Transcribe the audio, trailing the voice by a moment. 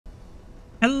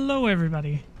Hello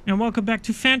everybody, and welcome back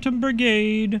to Phantom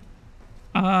Brigade.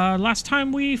 Last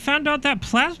time we found out that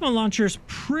plasma launcher is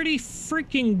pretty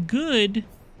freaking good.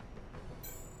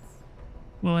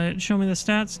 Will it show me the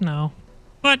stats? No.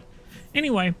 But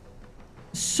anyway,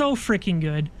 so freaking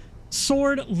good.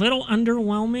 Sword, little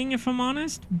underwhelming if I'm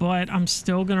honest, but I'm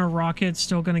still gonna rock it,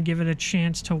 still gonna give it a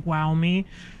chance to wow me.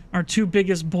 Our two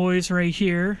biggest boys right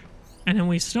here. And then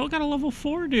we still got a level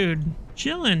 4 dude,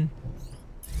 chilling.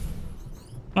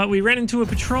 But we ran into a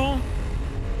patrol.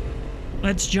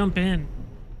 Let's jump in.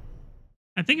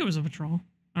 I think it was a patrol.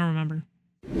 I don't remember.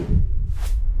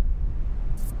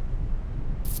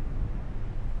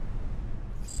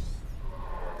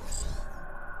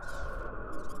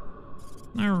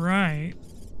 All right.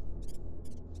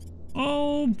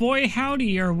 Oh boy,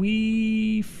 howdy. Are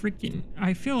we freaking...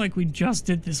 I feel like we just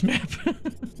did this map.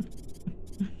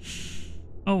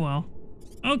 Oh well.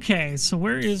 Okay, so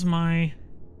where is my...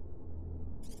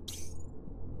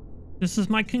 This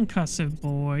is my concussive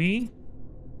boy.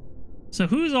 So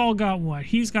who's all got what?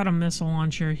 He's got a missile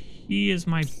launcher. He is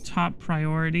my top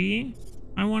priority,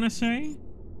 I want to say.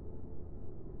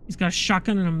 He's got a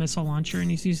shotgun and a missile launcher,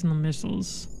 and he's using the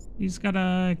missiles. He's got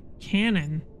a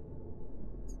cannon.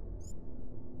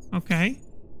 Okay.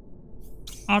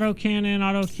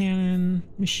 Autocannon,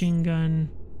 machine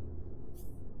gun,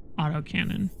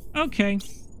 autocannon. Okay.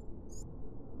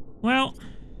 Well,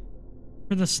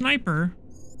 for the sniper...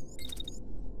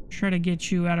 Try to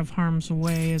get you out of harm's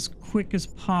way as quick as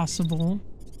possible.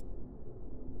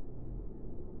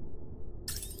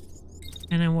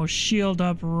 And then we'll shield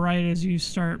up right as you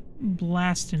start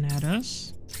blasting at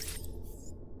us.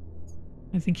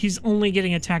 I think he's only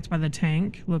getting attacked by the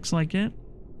tank, looks like it.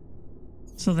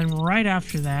 So then right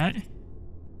after that...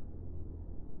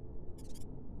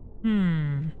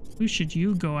 who should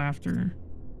you go after?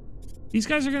 These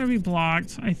guys are going to be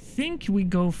blocked. I think we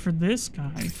go for this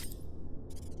guy.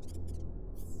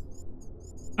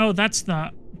 Oh, that's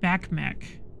the back mech.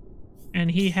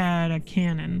 And he had a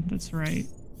cannon. That's right.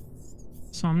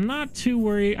 So I'm not too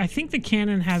worried. I think the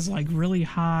cannon has like really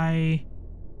high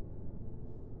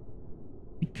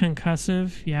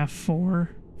concussive. Yeah, 4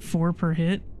 per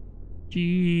hit.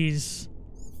 Jeez.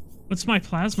 What's my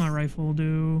plasma rifle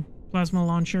do? Plasma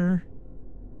launcher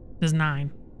does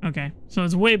 9. Okay. So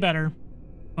it's way better,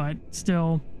 but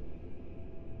still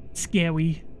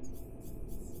scary.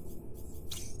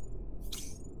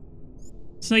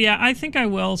 So yeah, I think I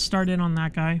will start in on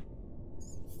that guy.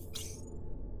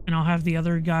 And I'll have the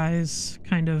other guys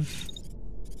kind of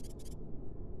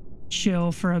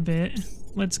chill for a bit.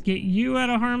 Let's get you out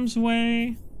of harm's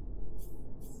way.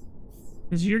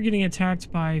 Because you're getting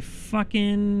attacked by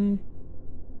fucking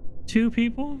 2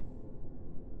 people.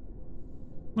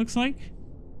 Looks like.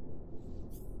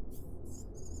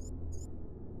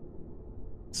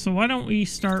 So why don't we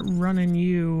start running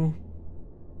you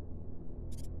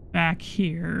back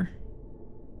here.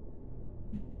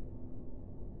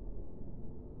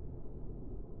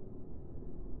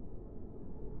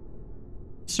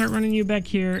 Start running you back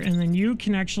here, and then you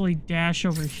can actually dash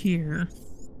over here.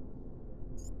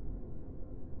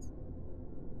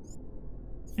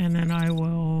 And then I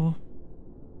will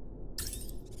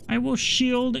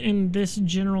shield in this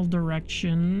general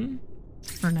direction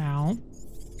for now.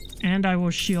 And I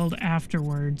will shield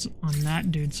afterwards on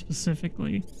that dude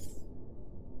specifically.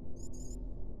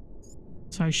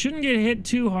 So I shouldn't get hit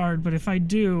too hard, but if I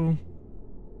do,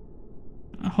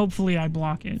 hopefully I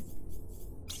block it.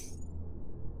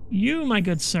 You, my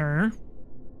good sir,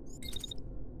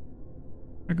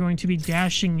 are going to be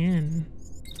dashing in.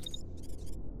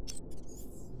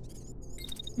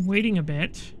 Waiting a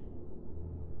bit.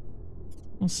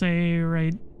 We'll say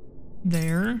right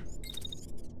there. And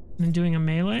then doing a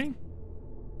melee.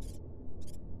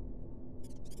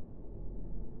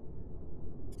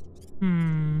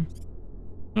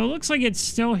 So it looks like it's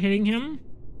still hitting him.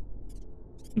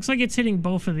 Looks like it's hitting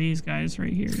both of these guys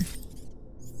right here.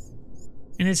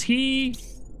 And is he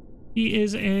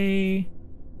is a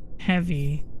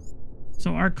heavy.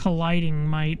 So our colliding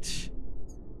might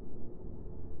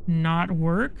not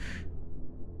work.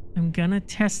 I'm gonna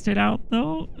test it out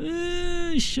though.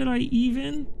 Should I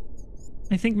even?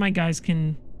 I think my guys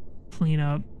can clean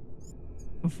up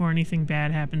before anything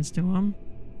bad happens to him.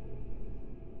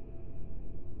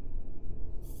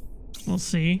 We'll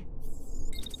see.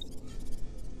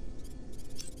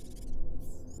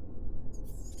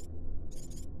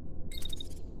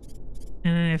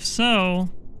 And if so,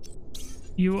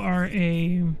 you are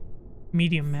a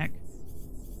medium mech.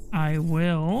 I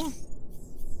will...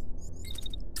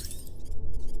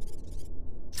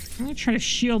 I'm gonna try to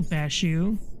shield bash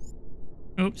you.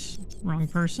 Oops, wrong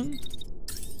person.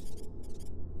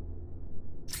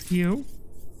 You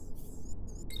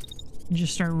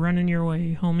just start running your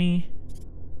way, homie.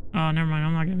 Oh, never mind.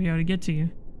 I'm not going to be able to get to you.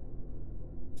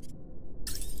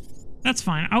 That's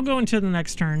fine. I'll go into the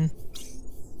next turn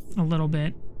a little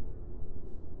bit.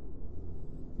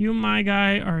 You, my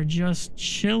guy, are just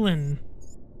chilling.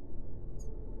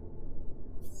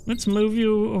 Let's move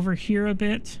you over here a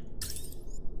bit.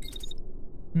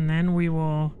 And then we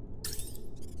will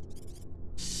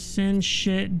send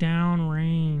shit down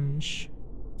range.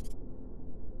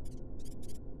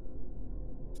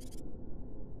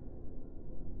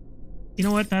 You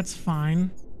know what? That's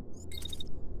fine.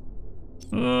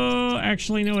 Oh,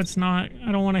 actually, no, it's not.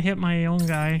 I don't want to hit my own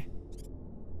guy.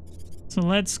 So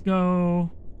let's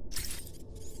go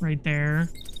right there.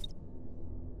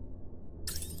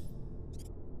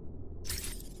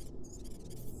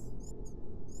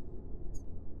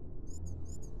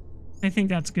 I think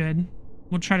that's good.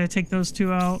 We'll try to take those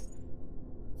two out.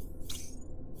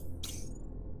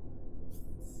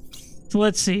 So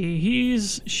let's see.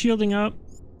 He's shielding up.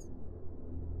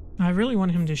 I really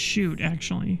want him to shoot,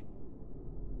 actually.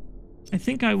 I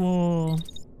think I will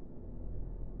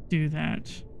do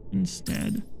that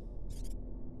instead.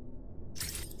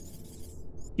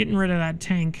 Getting rid of that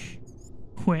tank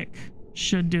quick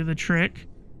should do the trick.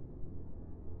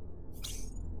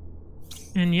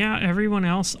 And yeah, everyone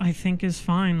else I think is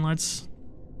fine. Let's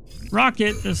rock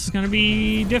it. This is going to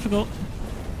be difficult.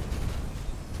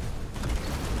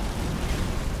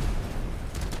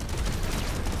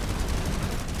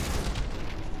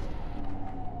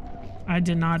 I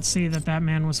did not see that that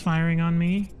man was firing on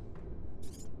me.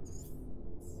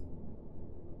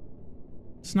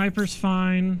 Sniper's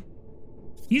fine.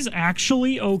 He's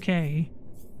actually okay.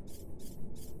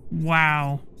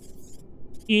 Wow.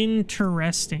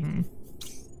 Interesting.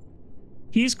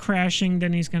 He's crashing,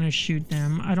 then he's going to shoot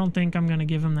them. I don't think I'm going to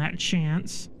give him that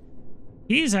chance.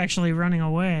 He's actually running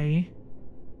away.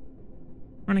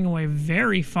 Running away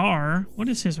very far. What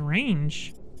is his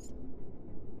range?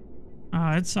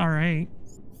 It's alright.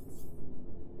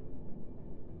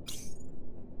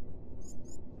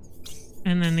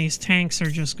 And then these tanks are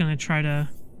just going to try to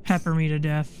pepper me to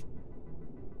death.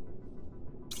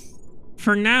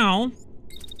 For now...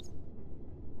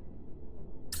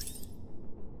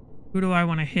 Who do I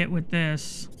want to hit with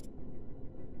this?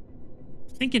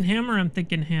 Thinking him or I'm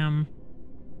thinking him?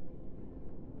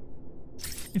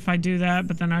 If I do that,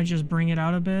 but then I just bring it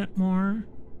out a bit more.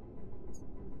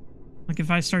 Like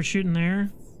if I start shooting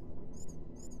there.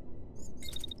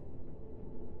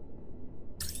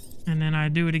 And then I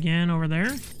do it again over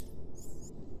there.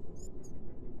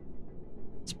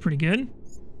 It's pretty good.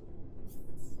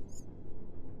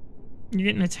 You're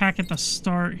getting an attack at the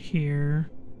start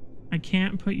here. I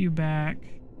can't put you back.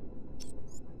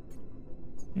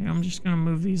 Okay, I'm just gonna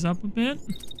move these up a bit.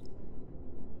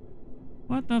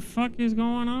 What the fuck is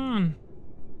going on?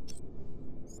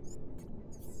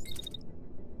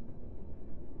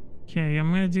 Okay,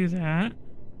 I'm gonna do that.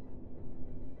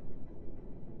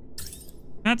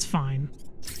 That's fine.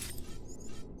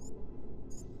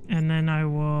 And then I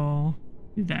will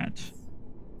do that.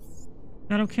 Is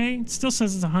that okay? It still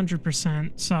says it's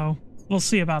 100%, so we'll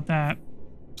see about that.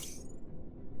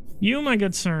 You, my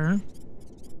good sir,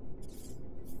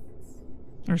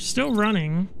 are still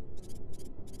running.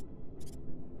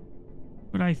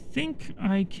 But I think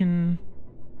I can...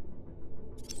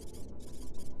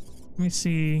 Let me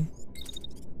see.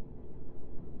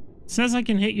 It says I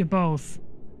can hit you both.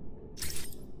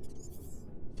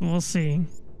 So we'll see.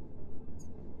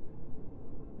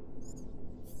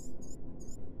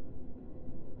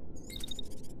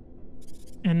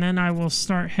 And then I will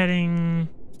start heading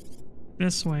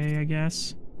this way, I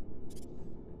guess.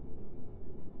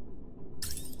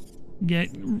 Get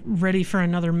ready for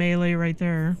another melee right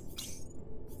there.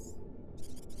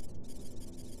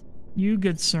 You,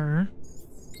 good sir,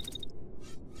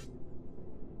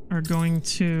 are going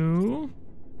to...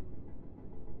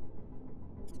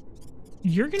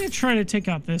 You're going to try to take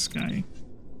out this guy.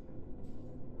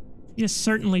 He is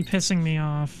certainly pissing me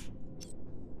off.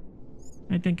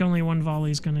 I think only one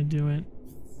volley is going to do it.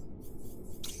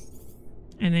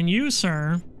 And then you,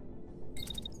 sir,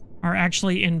 are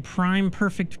actually in prime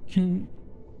perfect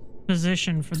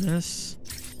position for this.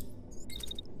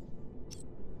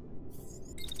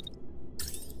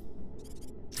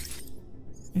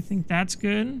 I think that's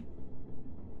good.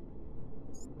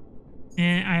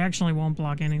 And I actually won't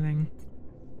block anything.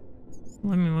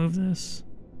 Let me move this.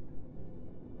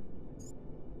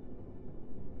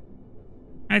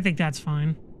 I think that's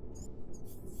fine.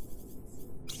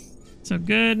 So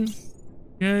good.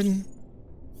 Good.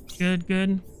 Good,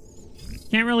 good.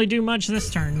 Can't really do much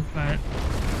this turn, but...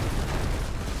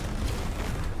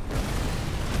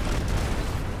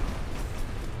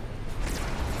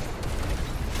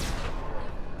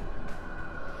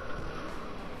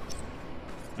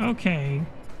 Okay.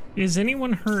 Is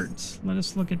anyone hurt? Let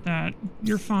us look at that.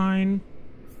 You're fine.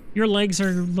 Your legs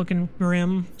are looking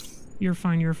grim. You're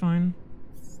fine, you're fine.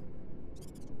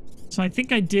 So I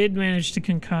think I did manage to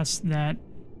concuss that.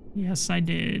 Yes, I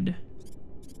did.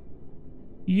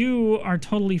 You are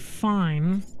totally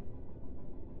fine.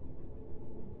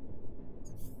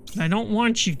 I don't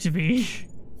want you to be.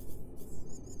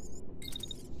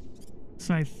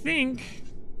 So I think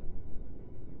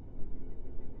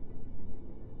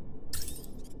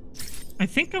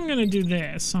I'm gonna do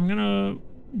this. I'm gonna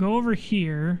go over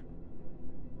here.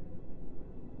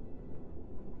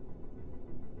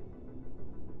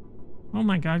 Oh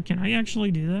my god, can I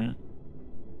actually do that?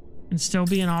 And still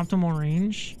be in optimal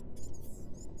range?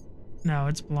 No,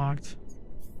 it's blocked.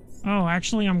 Oh,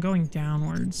 actually I'm going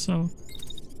downwards, so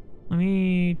let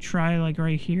me try like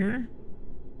right here.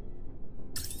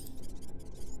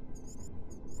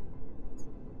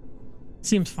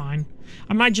 Seems fine.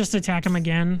 I might just attack him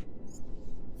again.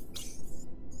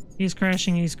 He's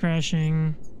crashing, he's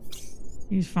crashing.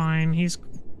 He's fine, he's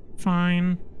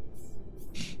fine.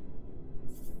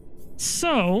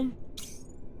 So,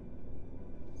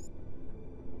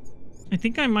 I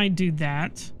think I might do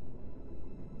that.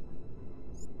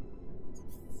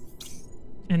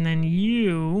 And then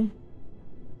you...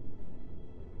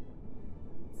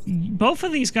 Both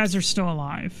of these guys are still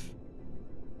alive.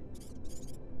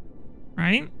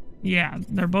 Right? Yeah,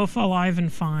 they're both alive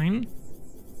and fine.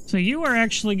 So you are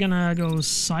actually gonna go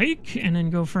psych and then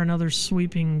go for another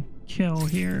sweeping kill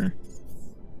here.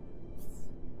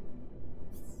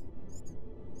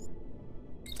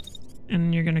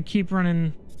 And you're gonna keep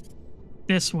running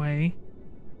this way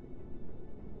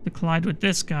to collide with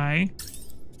this guy.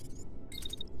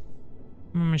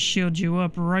 I'm gonna shield you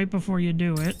up right before you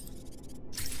do it.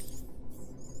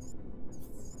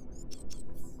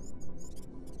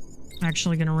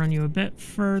 Actually gonna run you a bit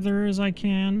further as I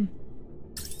can.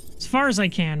 As far as I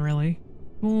can, really.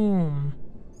 Boom.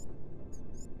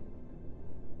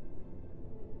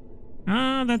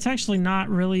 That's actually not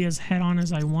really as head-on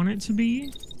as I want it to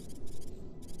be.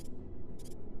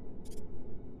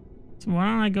 So why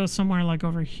don't I go somewhere like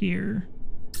over here?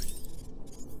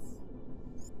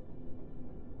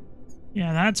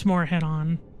 Yeah, that's more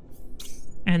head-on.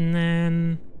 And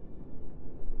then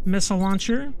missile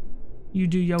launcher, you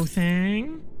do your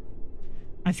thing.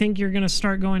 I think you're gonna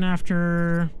start going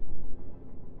after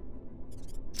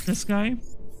this guy.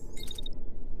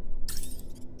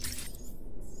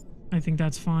 I think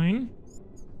that's fine.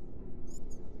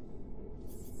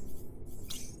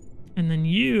 And then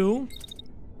you...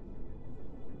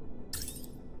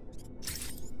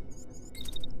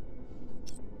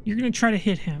 You're gonna try to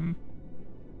hit him.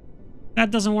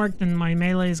 That doesn't work, then my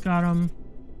melee's got him.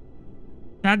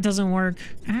 That doesn't work.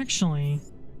 Actually...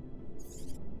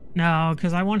 No,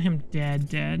 because I want him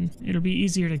dead. It'll be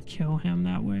easier to kill him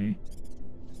that way.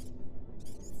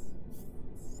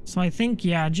 So I think,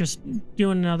 yeah, just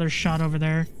doing another shot over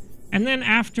there. And then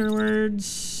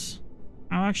afterwards,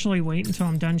 I'll actually wait until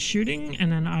I'm done shooting,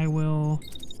 and then I will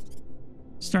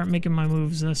start making my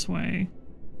moves this way.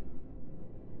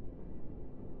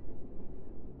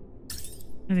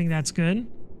 I think that's good.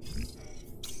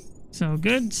 So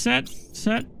good, set.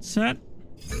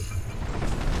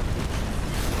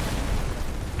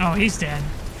 Oh, he's dead.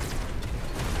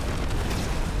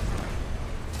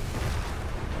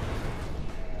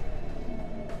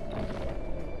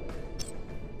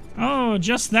 Oh,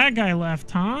 just that guy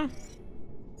left, huh?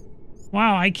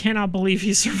 Wow, I cannot believe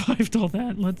he survived all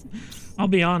that. I'll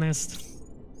be honest.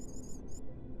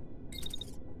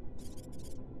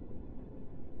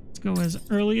 Let's go as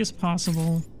early as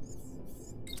possible.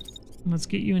 Let's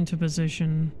get you into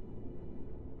position.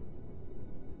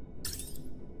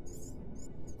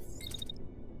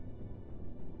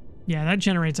 Yeah, that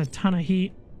generates a ton of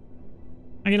heat.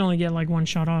 I can only get like one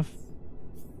shot off.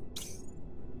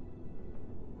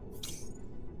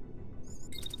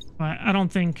 But I don't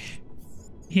think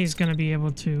he's gonna be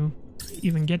able to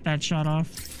even get that shot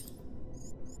off.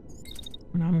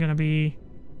 And I'm gonna be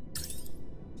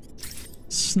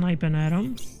sniping at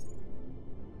him.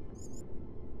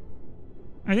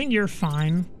 I think you're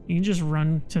fine. You can just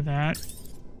run to that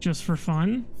just for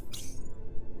fun.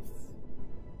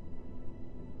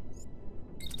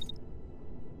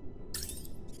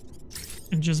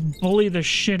 And just bully the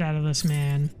shit out of this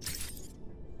man.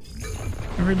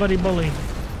 Everybody bully.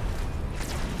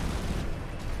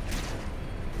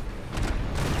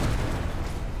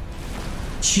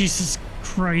 Jesus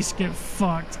Christ, get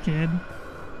fucked, kid.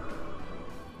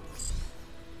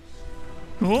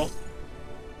 Cool.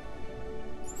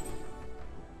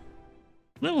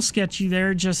 Little sketchy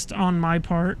there, just on my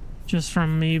part. Just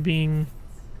from me being...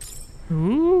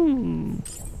 Ooh.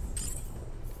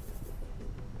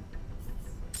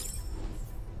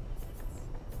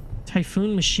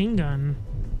 Typhoon machine gun.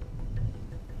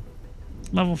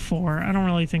 Level 4. I don't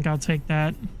really think I'll take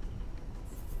that.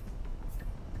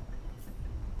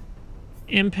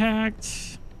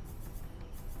 Impact.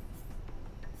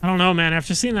 I don't know, man.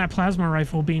 After seeing that plasma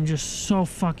rifle being just so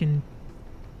fucking...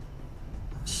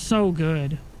 so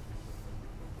good.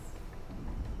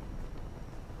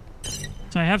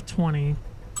 So I have 20.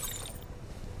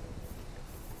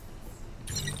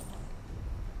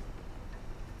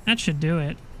 That should do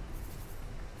it.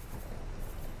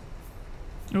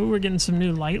 Oh, we're getting some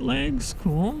new light legs.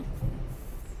 Cool.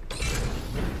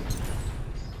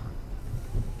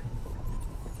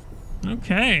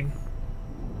 Okay.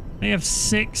 They have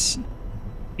 6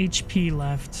 HP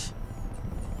left.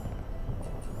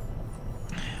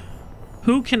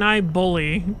 Who can I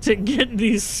bully to get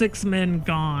these 6 men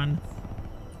gone?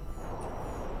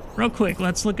 Real quick,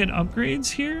 let's look at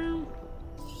upgrades here.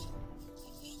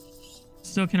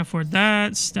 Still can afford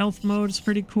that. Stealth mode is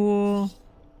pretty cool.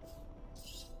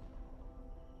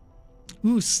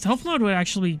 Ooh, stealth mode would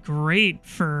actually be great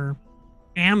for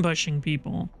ambushing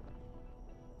people.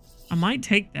 I might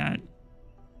take that.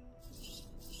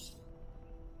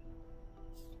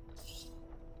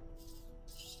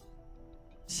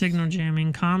 Signal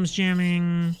jamming, comms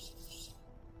jamming.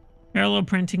 Parallel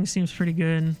printing seems pretty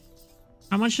good.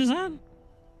 How much is that?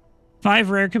 5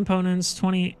 rare components,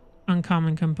 20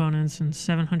 uncommon components, and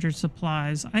 700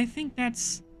 supplies. I think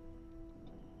that's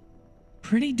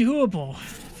pretty doable,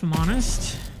 if I'm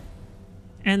honest.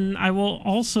 And I will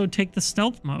also take the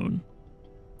stealth mode.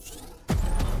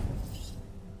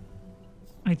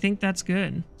 I think that's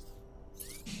good.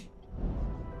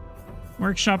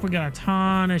 Workshop, we got a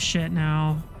ton of shit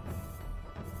now.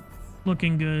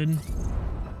 Looking good.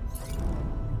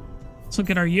 Let's look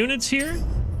at our units here.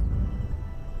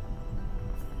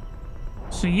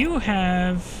 So you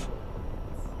have...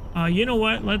 you know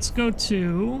what? Let's go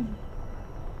to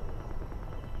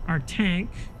our tank.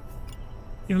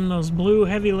 Give him those blue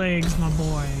heavy legs, my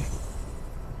boy.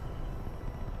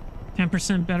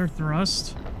 10% better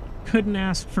thrust. Couldn't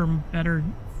ask for better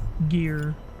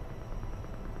gear.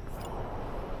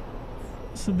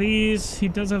 So these, he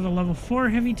does have a level 4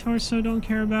 heavy torso, don't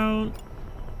care about.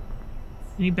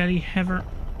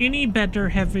 Any better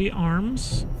heavy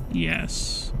arms?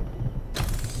 Yes.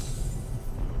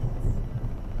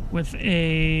 With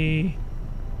a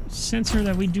sensor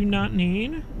that we do not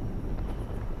need.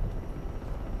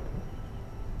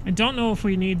 I don't know if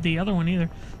we need the other one either.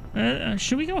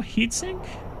 Should we go heatsink?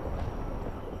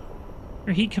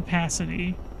 Or heat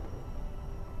capacity?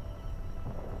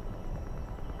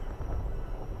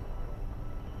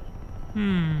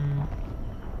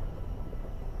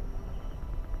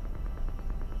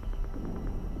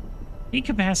 Heat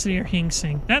capacity or heat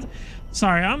sink? That...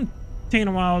 Sorry, I'm taking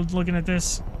a while looking at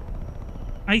this.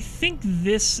 I think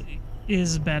this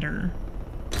is better.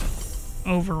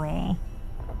 Overall.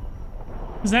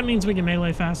 Because that means we can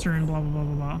melee faster and blah, blah, blah,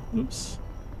 blah, blah. Oops.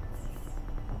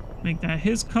 Make that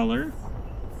his color.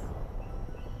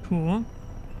 Cool.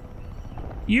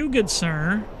 You, good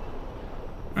sir,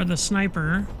 are the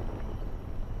sniper.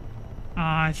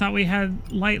 I thought we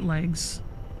had light legs.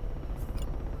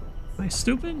 Am I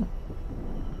stupid?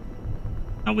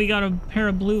 Thought we got a pair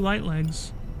of blue light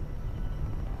legs.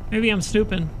 Maybe I'm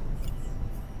stupid.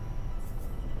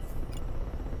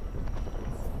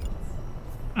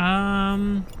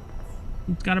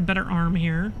 Got a better arm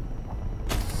here.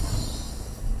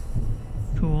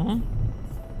 Cool.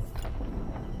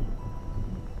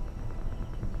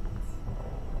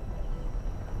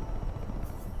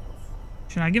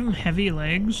 Should I give him heavy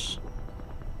legs?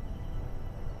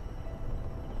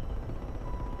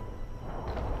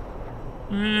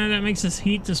 That makes his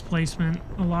heat displacement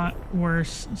a lot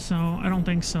worse, so I don't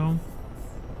think so.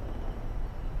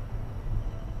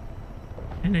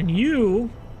 And then you,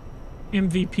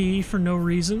 MVP for no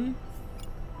reason.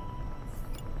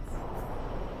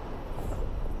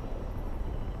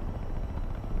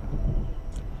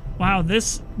 Wow,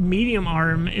 this medium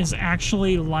arm is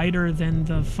actually lighter than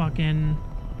the fucking...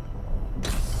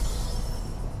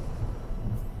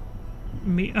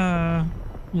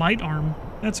 light arm.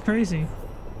 That's crazy.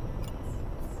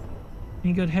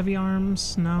 Any good heavy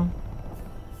arms? No.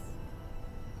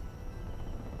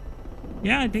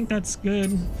 Yeah, I think that's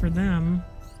good for them.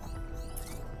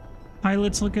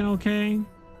 Pilot's looking okay.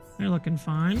 They're looking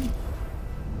fine.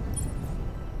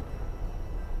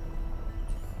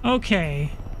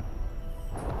 Okay.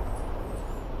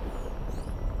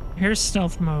 Here's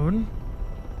stealth mode.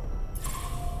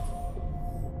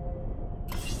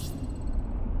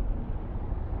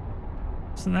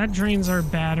 So that drains our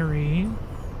battery.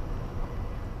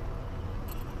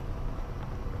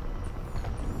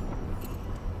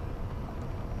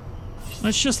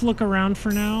 Let's just look around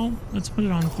for now. Let's put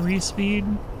it on 3-speed.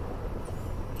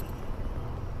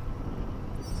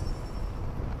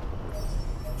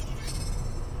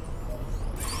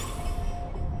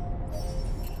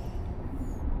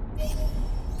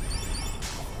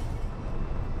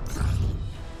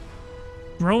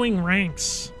 Growing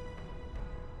ranks.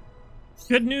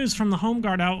 Good news from the home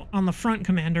guard out on the front,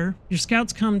 Commander. Your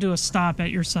scouts come to a stop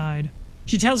at your side.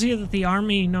 She tells you that the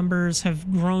army numbers have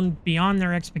grown beyond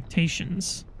their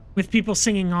expectations, with people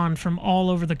singing on from all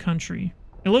over the country.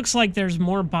 It looks like there's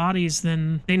more bodies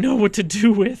than they know what to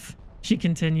do with, she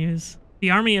continues.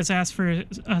 The army has asked for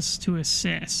us to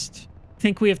assist.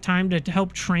 Think we have time to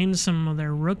help train some of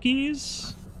their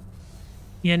rookies?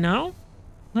 You know?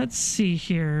 Let's see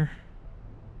here.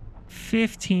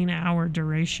 15-hour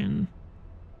duration.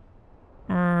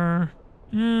 Or,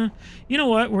 you know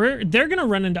what? They're gonna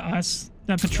run into us.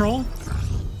 That patrol.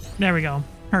 There we go.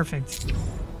 Perfect.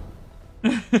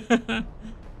 All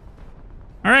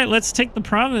right, let's take the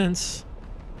province.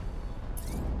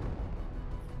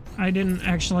 I didn't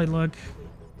actually look.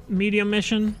 Medium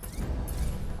mission.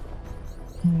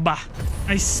 Bah.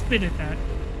 I spit at that.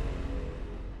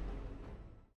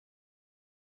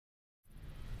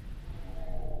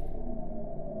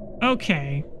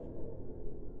 Okay.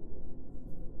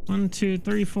 1, 2,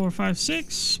 3, 4, 5,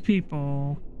 6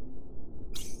 people.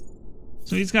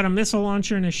 So he's got a missile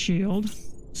launcher and a shield.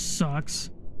 Sucks.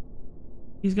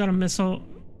 He's got a missile,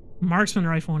 marksman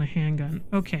rifle, and a handgun.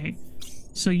 Okay.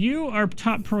 So you are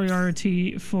top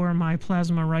priority for my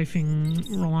plasma rifling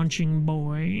launching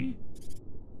boy.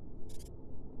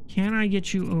 Can I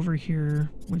get you over here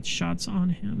with shots on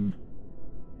him?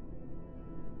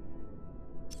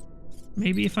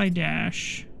 Maybe if I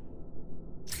dash.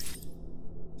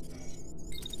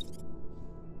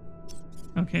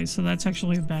 Okay, so that's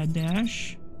actually a bad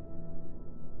dash.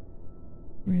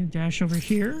 We're gonna dash over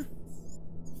here.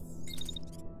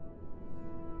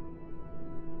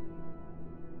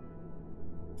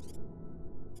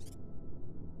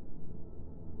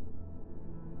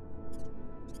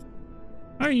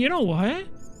 Oh, you know what?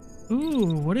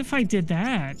 Ooh, what if I did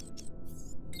that?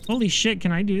 Holy shit,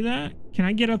 can I do that? Can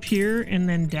I get up here and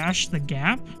then dash the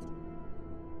gap?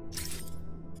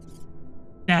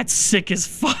 That's sick as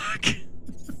fuck.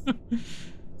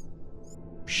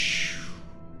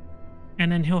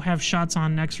 And then he'll have shots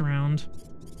on next round.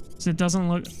 So it doesn't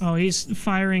look... Oh, he's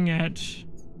firing at...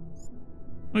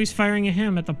 Oh, he's firing at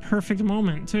him at the perfect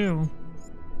moment, too.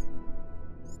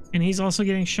 And he's also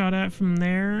getting shot at from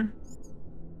there.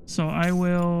 So I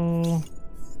will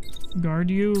guard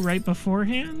you right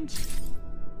beforehand.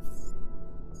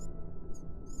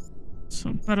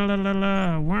 So,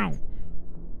 wow.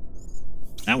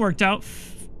 That worked out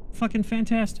fucking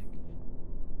fantastic.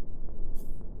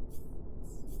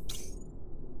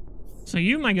 So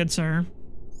you, my good sir,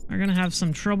 are gonna have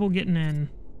some trouble getting in.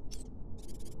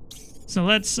 So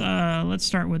let's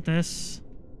start with this.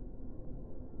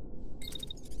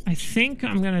 I think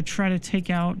I'm gonna try to take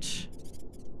out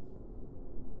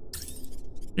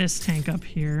this tank up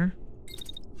here.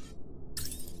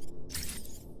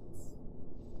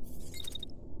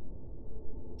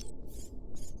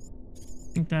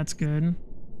 I think that's good.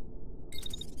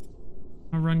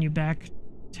 I'll run you back,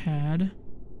 Tad.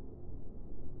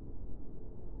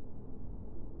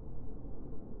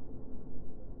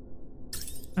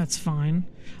 That's fine.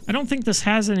 I don't think this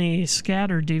has any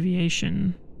scat or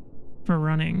deviation for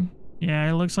running. Yeah,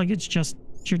 it looks like it's just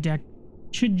trajectory.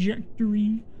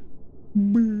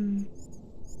 Brr.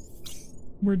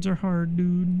 Words are hard,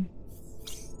 dude.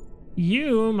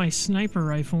 You, my sniper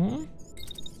rifle.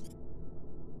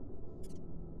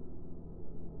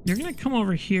 You're gonna come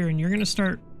over here and you're gonna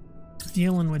start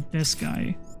dealing with this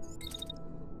guy.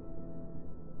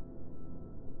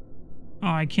 Oh,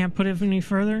 I can't put it any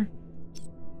further?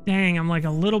 Dang, I'm like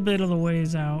a little bit of the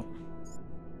ways out.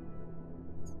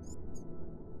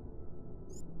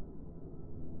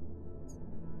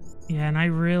 Yeah, and I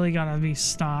really gotta be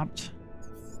stopped.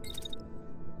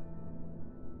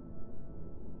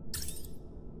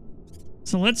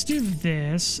 So let's do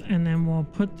this, and then we'll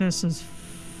put this as...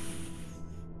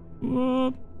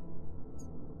 Whoop.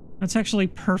 That's actually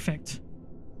perfect.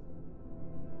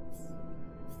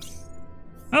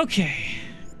 Okay.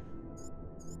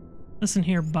 Listen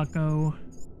here, bucko.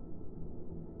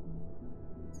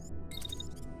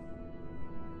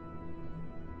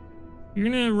 You're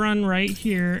gonna run right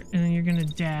here, and then you're gonna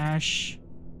dash.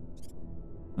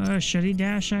 Should he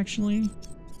dash, actually?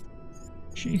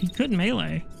 He could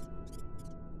melee.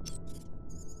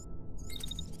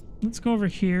 let's go over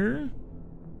here.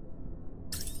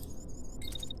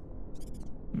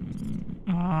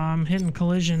 I'm hitting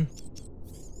collision.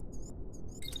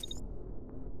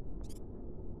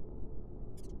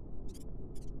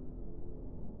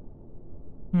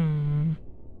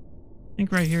 I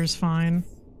think right here is fine.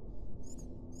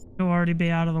 He'll already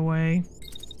be out of the way.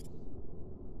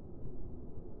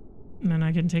 And then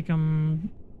I can take him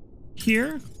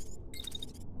here.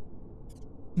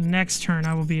 Next turn,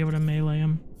 I will be able to melee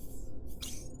him.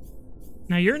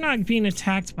 Now, you're not being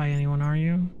attacked by anyone, are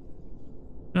you?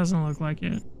 Doesn't look like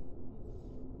it.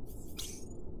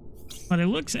 But it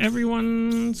looks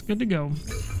everyone's good to go.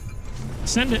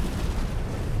 Send it.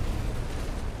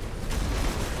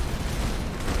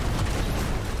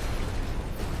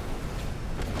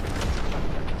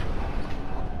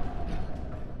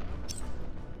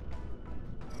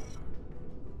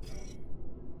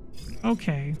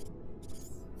 Okay.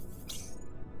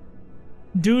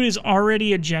 Dude is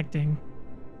already ejecting.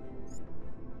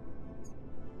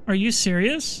 Are you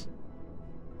serious?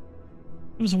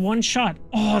 It was one shot.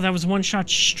 Oh, that was one shot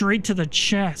straight to the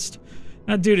chest.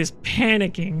 That dude is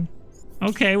panicking.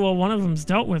 Okay, well, one of them's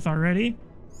dealt with already.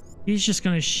 He's just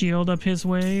gonna shield up his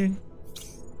way.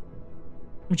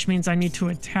 Which means I need to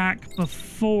attack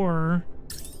before...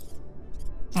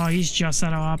 Oh, he's just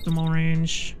out of optimal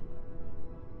range.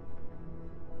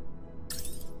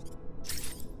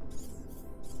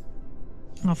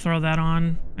 I'll throw that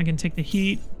on. I can take the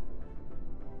heat.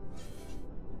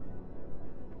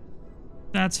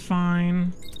 That's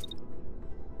fine.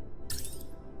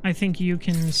 I think you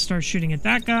can start shooting at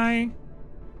that guy.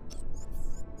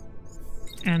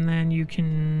 And then you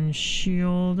can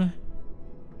shield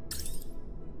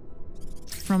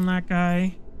from that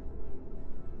guy.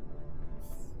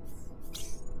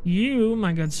 You,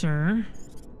 my good sir.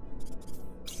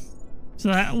 So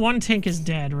that one tank is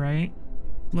dead, right?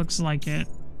 Looks like it.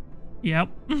 Yep.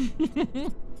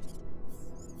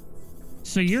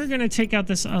 So you're gonna take out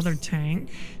this other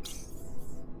tank.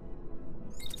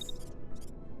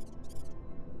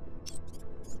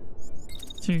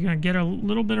 So you're gonna get a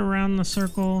little bit around the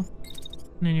circle,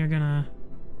 and then you're gonna...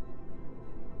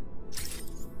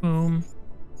 Boom.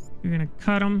 You're gonna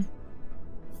cut them.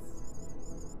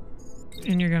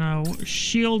 And you're gonna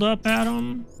shield up at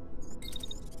them.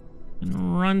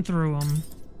 And run through them.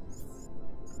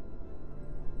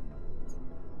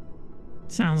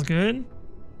 Sounds good.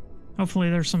 Hopefully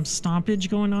there's some stompage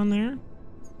going on there.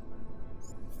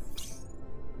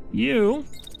 You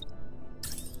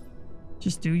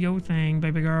just do your thing,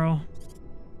 baby girl.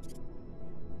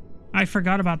 I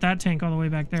forgot about that tank all the way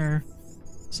back there.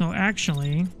 So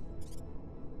actually,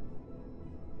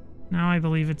 now I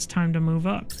believe it's time to move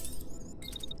up.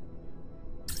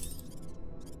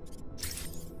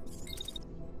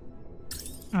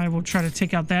 I will try to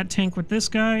take out that tank with this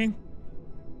guy.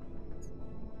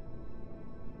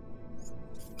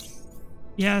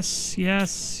 Yes,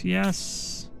 yes,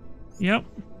 yes. Yep.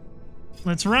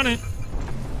 Let's run it.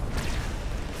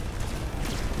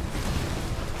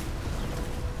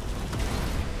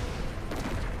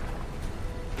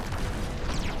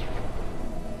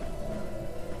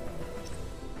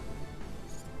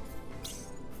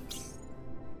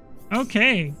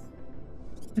 Okay.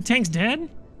 The tank's dead?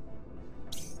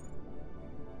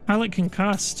 Pilot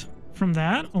concussed from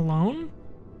that alone?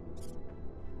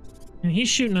 And he's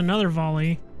shooting another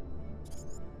volley.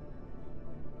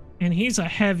 And he's a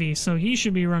heavy, so he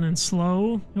should be running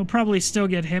slow. He'll probably still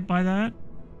get hit by that.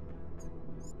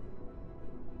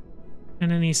 And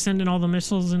then he's sending all the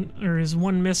missiles in, or his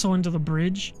one missile into the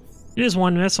bridge. It is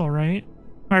one missile, right?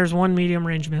 Fires one medium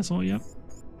range missile, yep.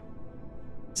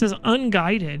 It says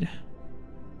unguided.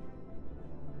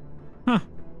 Huh.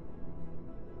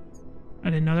 I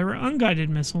didn't know there were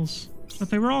unguided missiles, but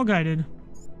they were all guided.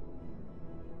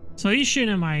 So he's shooting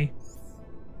at my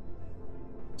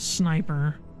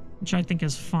sniper, which I think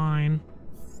is fine.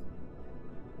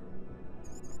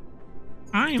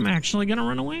 I am actually gonna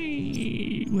run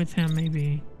away with him,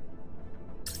 maybe.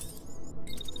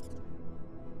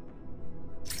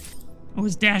 Oh,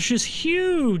 his dash is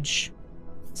huge!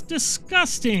 It's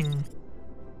disgusting!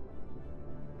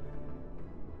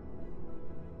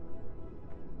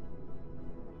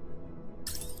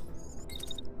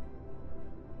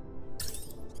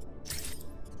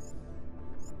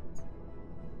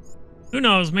 Who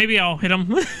knows? Maybe I'll hit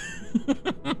him.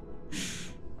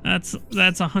 That's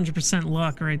 100%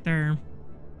 luck right there.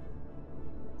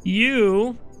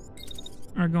 You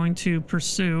are going to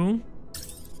pursue.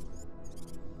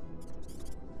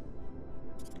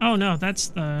 Oh no, that's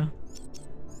the...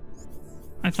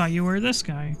 I thought you were this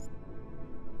guy.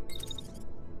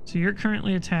 So you're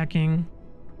currently attacking.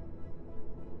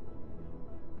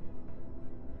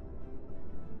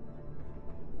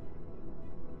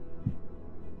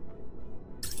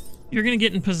 You're gonna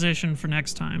get in position for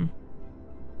next time.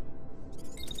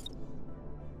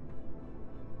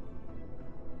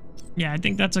 Yeah, I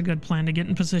think that's a good plan to get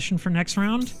in position for next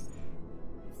round.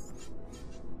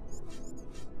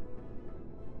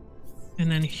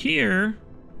 And then here,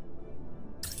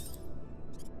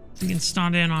 we can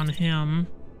stand in on him.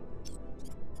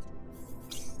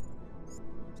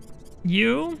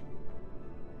 You?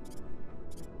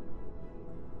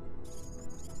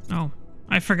 Oh,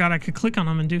 I forgot I could click on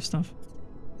them and do stuff.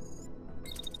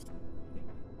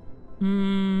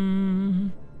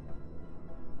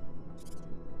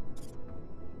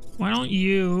 Why don't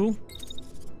you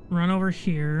run over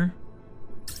here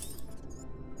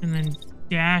and then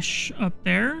dash up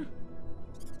there?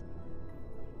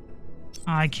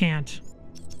 I can't.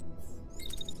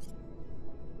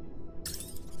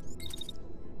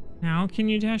 Now can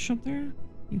you dash up there?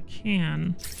 You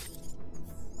can.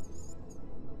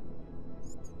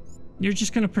 You're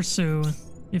just gonna pursue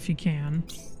if you can.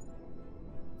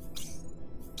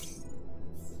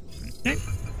 Okay.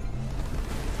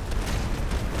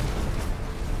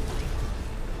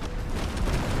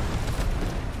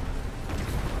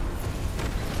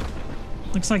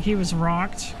 Looks like he was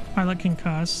rocked. Pilot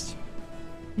concussed.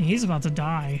 He's about to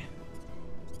die.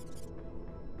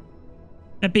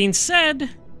 That being said,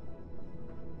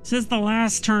 this is the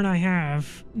last turn I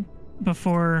have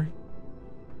before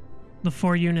the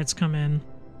 4 units come in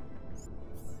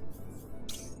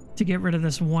to get rid of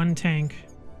this one tank.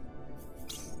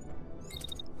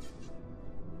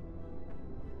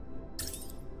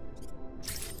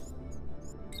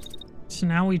 So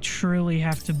now we truly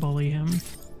have to bully him.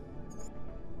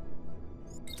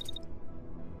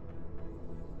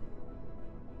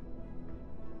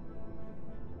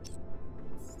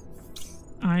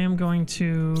 I am going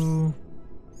to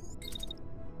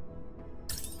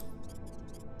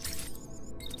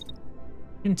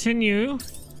continue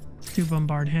to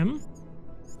bombard him.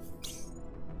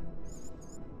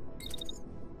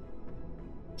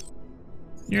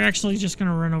 You're actually just going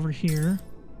to run over here.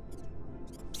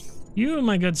 You,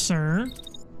 my good sir,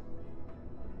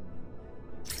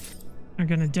 are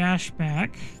going to dash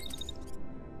back.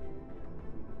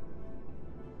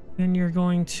 Then you're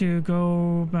going to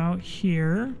go about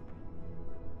here.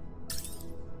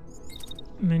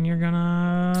 And then you're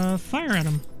gonna fire at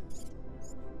him.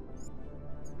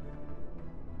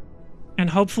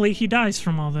 And hopefully he dies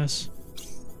from all this.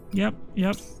 Yep.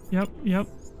 Yeah,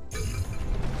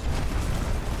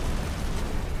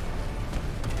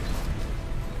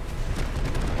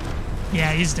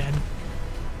 he's dead.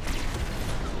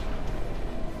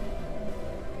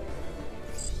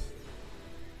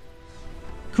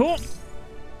 Cool.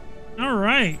 All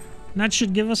right. That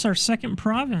should give us our second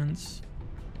province.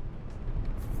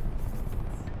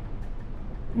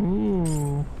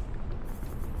 Ooh.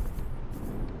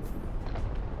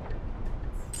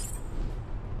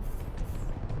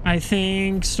 I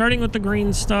think starting with the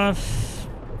green stuff.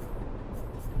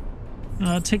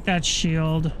 Take that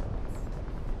shield.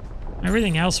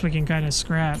 Everything else we can kind of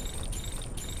scrap.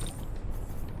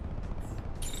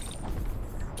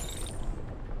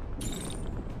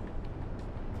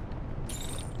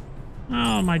 Oh,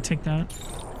 I might take that.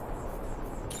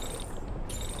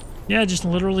 Yeah, just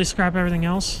literally scrap everything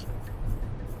else.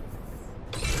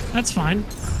 That's fine.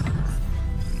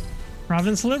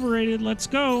 Province liberated, let's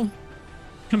go.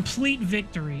 Complete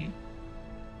victory.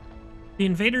 The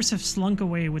invaders have slunk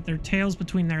away with their tails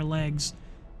between their legs,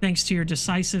 thanks to your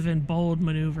decisive and bold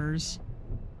maneuvers.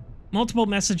 Multiple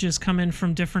messages come in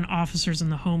from different officers in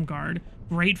the Home Guard,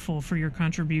 grateful for your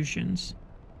contributions.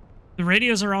 The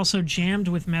radios are also jammed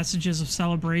with messages of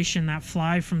celebration that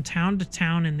fly from town to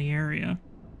town in the area.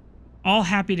 All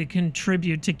happy to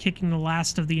contribute to kicking the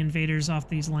last of the invaders off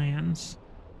these lands.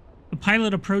 The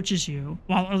pilot approaches you,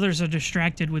 while others are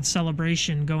distracted with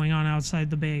celebration going on outside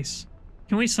the base.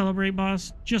 Can we celebrate,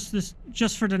 boss?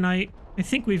 Just for tonight? I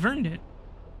think we've earned it.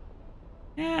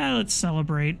 Yeah, let's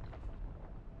celebrate.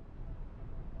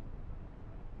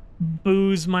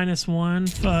 Booze -1.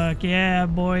 Fuck yeah,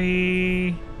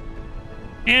 boy.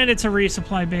 And it's a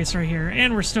resupply base right here.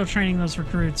 And we're still training those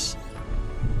recruits.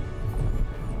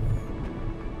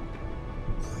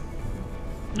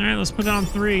 Alright, let's put it on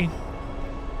 3.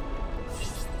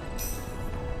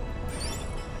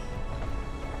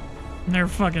 They're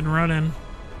fucking running.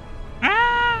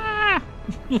 Ah!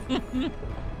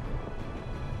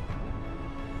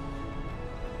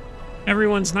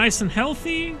 Everyone's nice and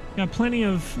healthy. Got plenty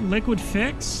of liquid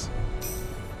fix.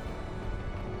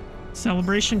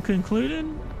 Celebration concluded.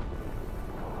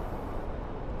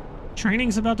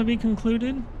 Training's about to be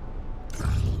concluded.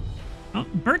 Oh,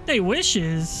 birthday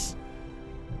wishes.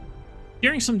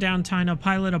 During some downtime, a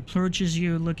pilot approaches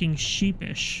you looking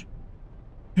sheepish.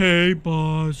 Hey,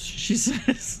 boss, she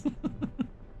says.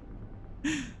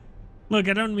 Look,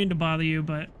 I don't mean to bother you,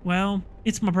 but, well,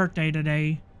 it's my birthday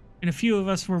today, and a few of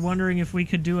us were wondering if we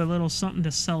could do a little something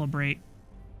to celebrate.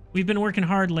 We've been working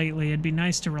hard lately. It'd be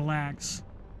nice to relax.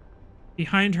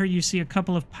 Behind her, you see a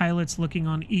couple of pilots looking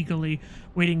on eagerly,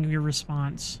 waiting your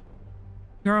response.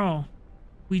 Girl,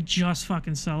 we just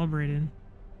fucking celebrated.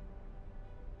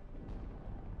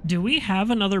 Do we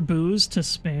have another booze to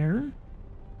spare?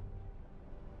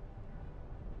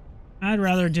 I'd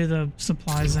rather do the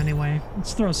supplies anyway.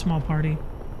 Let's throw a small party.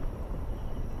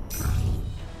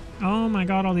 Oh my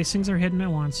god, all these things are hidden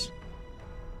at once.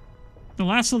 The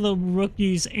last of the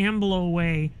rookies amble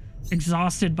away,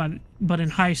 exhausted but in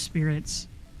high spirits.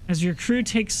 As your crew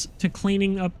takes to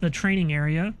cleaning up the training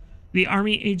area, the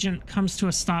army agent comes to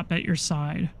a stop at your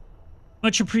side.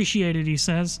 Much appreciated, he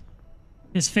says.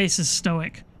 His face is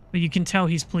stoic, but you can tell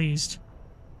he's pleased.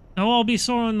 They'll all be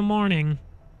sore in the morning,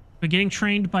 but getting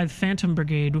trained by the Phantom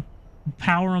Brigade will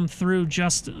power them through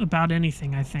just about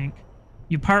anything, I think.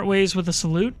 You part ways with a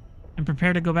salute and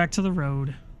prepare to go back to the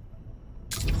road.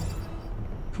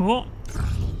 Cool.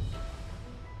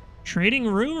 Trading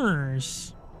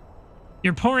rumors.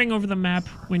 You're poring over the map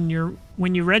when you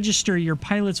register your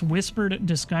pilot's whispered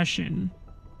discussion.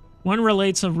 One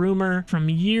relates a rumor from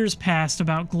years past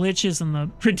about glitches in the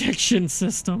prediction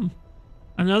system.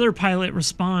 Another pilot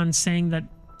responds saying that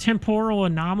temporal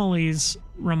anomalies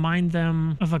remind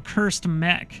them of a cursed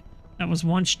mech that was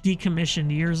once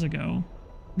decommissioned years ago.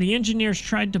 The engineers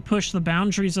tried to push the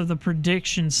boundaries of the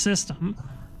prediction system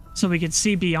so we could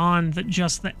see beyond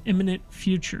just the immediate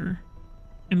future,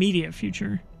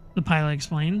 the pilot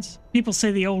explains. People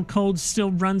say the old code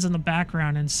still runs in the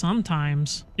background, and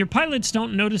sometimes your pilots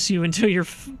don't notice you until your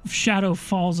shadow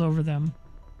falls over them.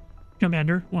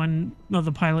 Commander, one of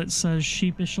the pilots says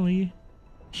sheepishly.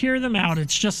 Hear them out,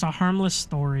 it's just a harmless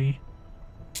story.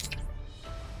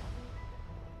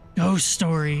 Ghost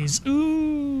stories,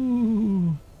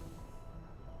 ooh!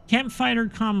 Campfire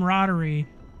camaraderie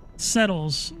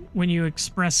settles when you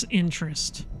express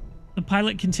interest. The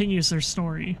pilot continues their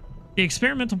story. The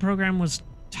experimental program was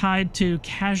tied to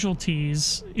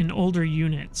casualties in older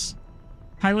units.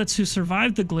 Pilots who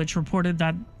survived the glitch reported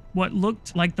that what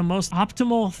looked like the most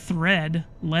optimal thread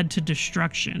led to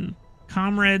destruction.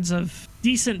 Comrades of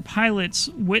decent pilots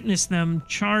witnessed them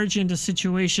charge into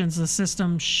situations the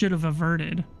system should have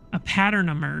averted. A pattern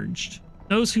emerged.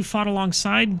 Those who fought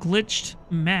alongside glitched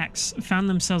mechs found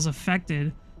themselves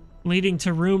affected, leading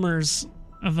to rumors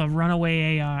of a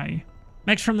runaway AI.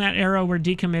 Mechs from that era were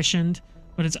decommissioned,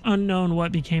 but it's unknown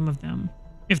what became of them.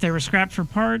 If they were scrapped for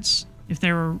parts, if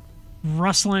they were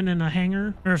rustling in a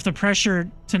hangar, or if the pressure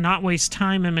to not waste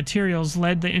time and materials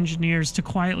led the engineers to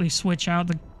quietly switch out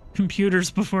the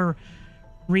computers before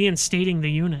reinstating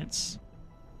the units.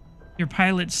 Your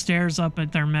pilot stares up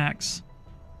at their mechs.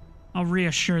 I'll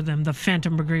reassure them the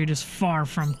Phantom Brigade is far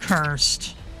from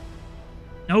cursed.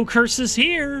 No curses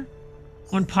here!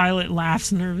 One pilot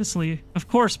laughs nervously. Of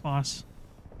course, boss.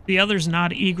 The others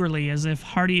nod eagerly as if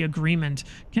hearty agreement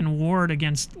can ward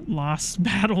against lost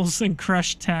battles and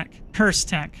cursed tech.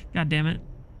 God damn it.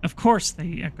 Of course,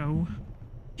 they echo.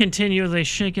 Continue, they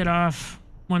shake it off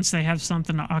once they have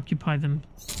something to occupy them.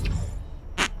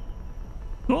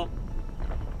 Cool.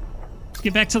 Let's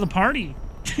get back to the party.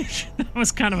 That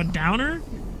was kind of a downer.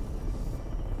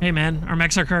 Hey man, our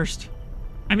mechs are cursed.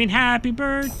 I mean, happy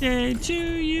birthday to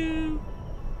you.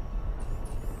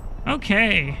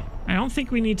 Okay. I don't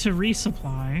think we need to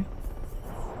resupply.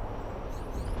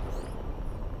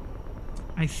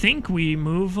 I think we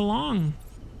move along.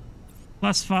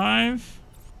 +5.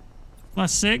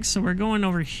 +6, so we're going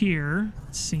over here,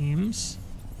 it seems.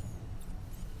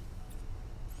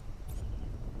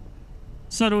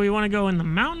 So do we want to go in the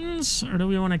mountains, or do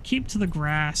we want to keep to the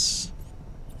grass?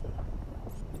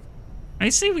 I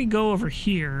say we go over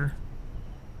here.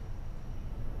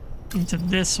 Into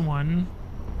this one.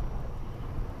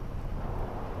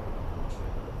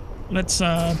 Let's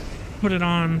put it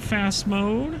on fast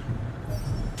mode.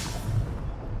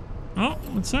 Oh,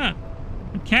 what's that?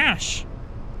 A cache.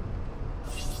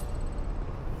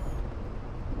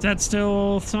 Is that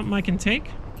still something I can take?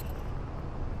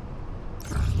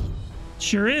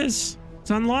 Sure is.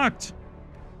 It's unlocked.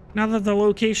 Now that the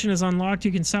location is unlocked,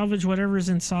 you can salvage whatever is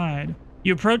inside.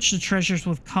 You approach the treasures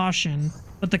with caution,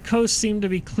 but the coast seemed to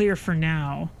be clear for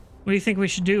now. What do you think we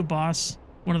should do, boss?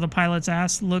 One of the pilots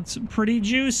asked. Looks pretty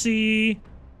juicy.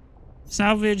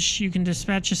 Salvage. You can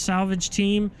dispatch a salvage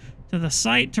team to the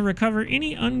site to recover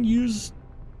any unused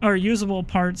or usable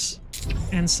parts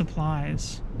and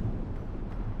supplies.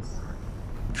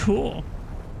 Cool.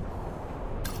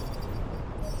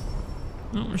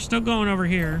 Well, we're still going over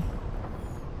here.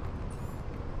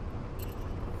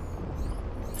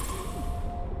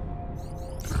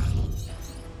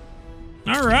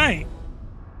 All right.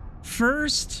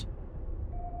 First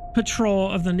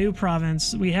patrol of the new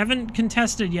province. We haven't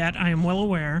contested yet, I am well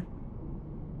aware.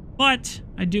 But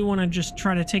I do want to just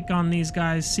try to take on these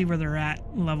guys, see where they're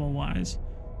at level-wise.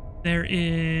 There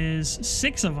is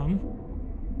 6 of them.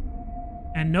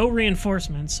 And no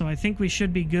reinforcements, so I think we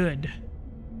should be good.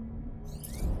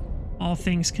 All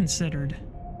things considered.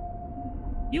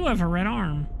 You have a red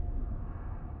arm.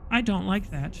 I don't like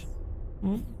that.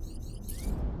 Oh.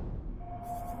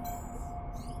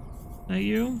 Is that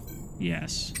you?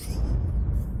 Yes.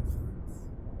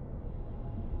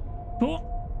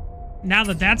 Cool. Now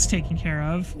that that's taken care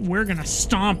of, we're gonna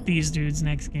stomp these dudes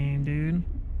next game, dude.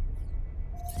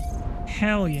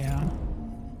 Hell yeah.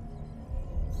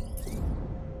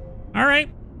 Alright.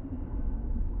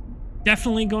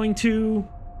 Definitely going to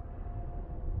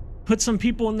put some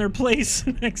people in their place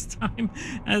next time,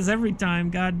 as every time.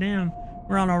 Goddamn.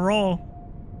 We're on a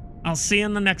roll. I'll see you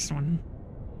in the next one.